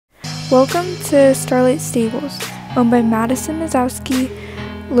Welcome to Starlight Stables, owned by Madison McSouski,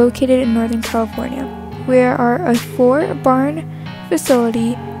 located in Northern California. We are a 4-barn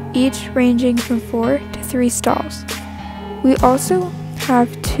facility, each ranging from 4 to 3 stalls. We also have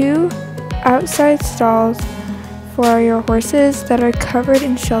 2 outside stalls for your horses that are covered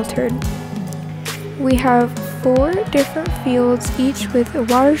and sheltered. We have 4 different fields, each with a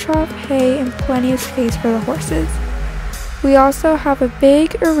water trough, hay, and plenty of space for the horses. We also have a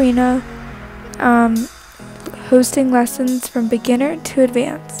big arena hosting lessons from beginner to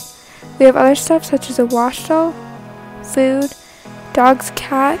advanced. We have other stuff such as a wash stall, food, dogs,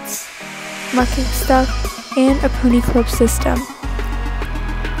 cats, mucking stuff, and a pony club system.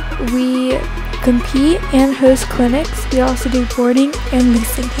 We compete and host clinics. We also do boarding and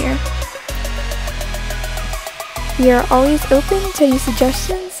leasing here. We are always open to any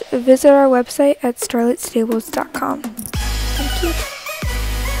suggestions. Visit our website at starlightstables.com. Thank you.